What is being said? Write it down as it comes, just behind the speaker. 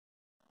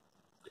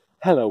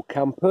Hello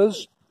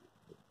campers,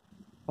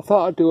 I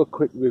thought I'd do a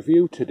quick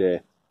review today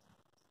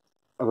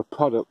of a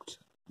product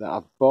that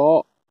I've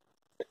bought.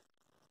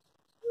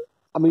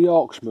 I'm a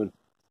Yorkshireman,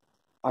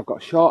 I've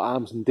got short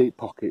arms and deep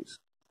pockets,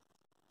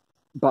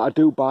 but I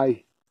do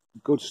buy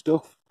good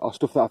stuff, or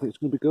stuff that I think is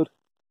going to be good.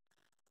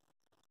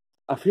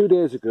 A few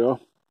days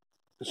ago,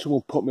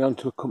 someone put me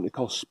onto a company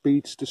called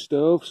Speedster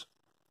stoves.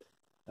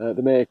 They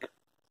make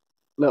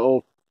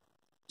little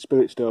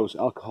spirit stoves,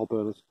 alcohol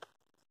burners.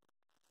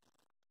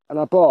 And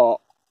I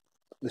bought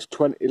this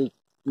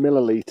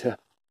 20ml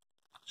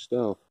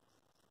stove.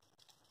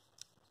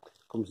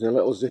 Comes in a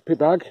little zippy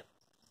bag.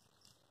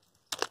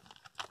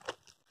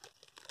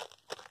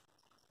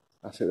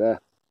 That's it there.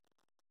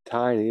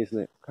 Tiny, isn't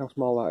it? Look how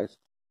small that is.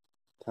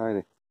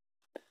 Tiny.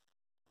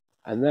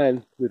 And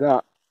then with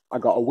that, I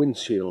got a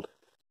windshield.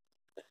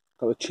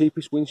 Got the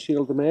cheapest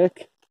windshield they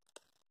make.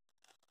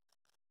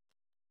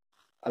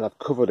 And I've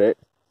covered it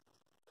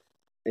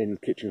in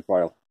kitchen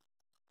foil.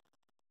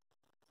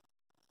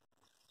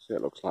 So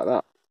it looks like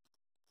that.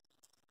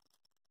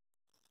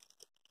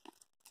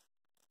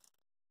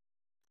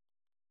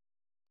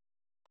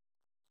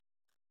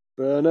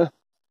 Burner.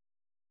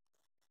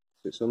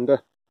 Sits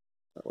under.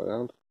 That way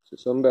around.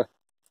 Sits under.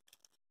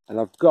 And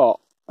I've got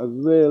a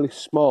really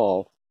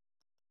small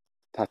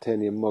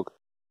titanium mug.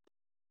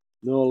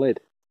 No lid.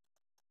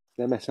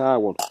 An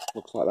MSR one.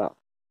 Looks like that.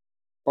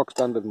 Box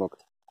standard mug.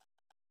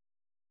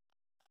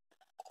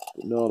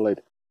 But no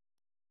lid.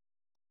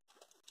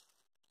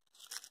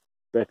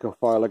 Bacon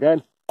foil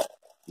again.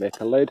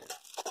 Make a lid.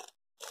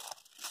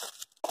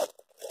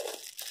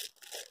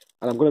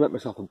 And I'm going to make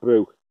myself a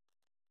brew.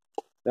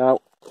 Now,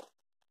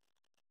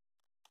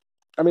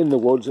 I'm in the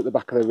woods at the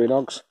back of the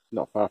Rinogs,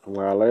 not far from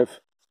where I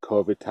live.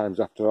 COVID times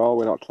after all,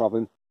 we're not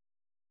travelling.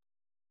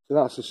 So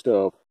that's the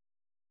stove.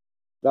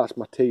 That's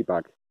my tea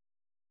bag.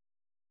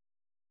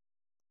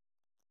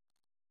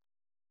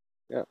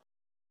 Yeah.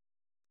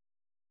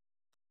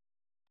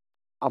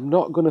 I'm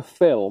not going to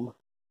film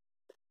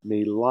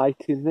me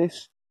lighting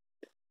this.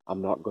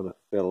 I'm not going to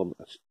film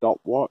a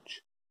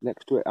stopwatch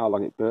next to it, how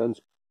long it burns,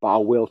 but I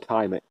will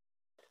time it.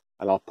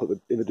 And I'll put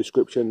in the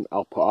description,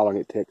 I'll put how long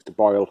it takes to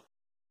boil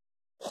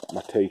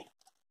my tea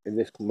in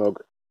this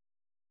mug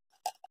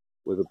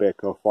with a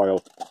bacon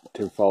foil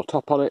tin foil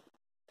top on it,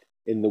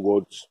 in the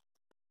woods,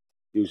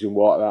 using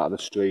water out of the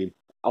stream.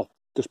 I'll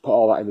just put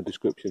all that in the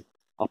description.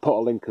 I'll put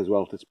a link as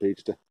well to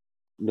Speedster.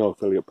 No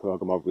affiliate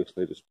program,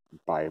 obviously, just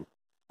buy them.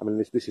 I mean,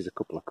 this is a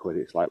couple of quid.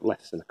 It's like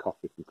less than a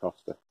coffee from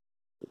Costa.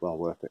 It's well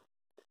worth it.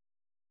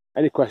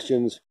 Any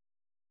questions,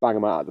 bang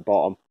them out at the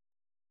bottom.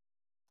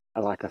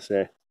 And like I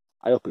say,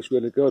 I hope it's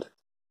really good.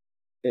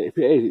 If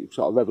it is, it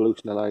sort of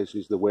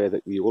revolutionises the way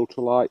that you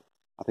ultralight.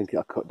 I think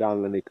it'll cut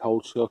down any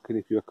cold soaking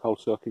if you're a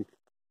cold soaking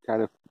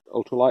kind of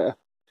ultralighter.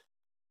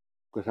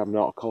 Because I'm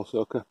not a cold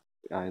soaker.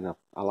 I know,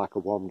 I like a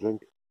warm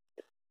drink.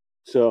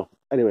 So,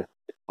 anyway,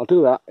 I'll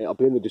do that. It'll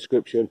be in the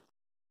description.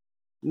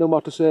 No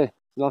more to say.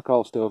 It's an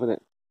alcohol stove, isn't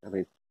it? I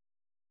mean,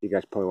 you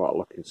guys probably want to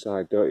look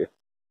inside, don't you?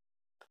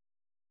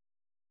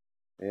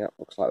 Yeah,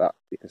 looks like that.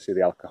 You can see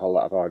the alcohol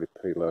that I've already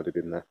preloaded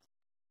in there.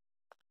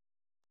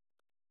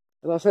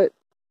 And that's it.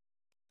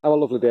 Have a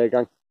lovely day,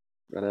 gang.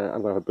 And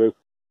I'm going to have a brew.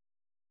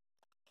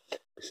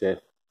 Be safe.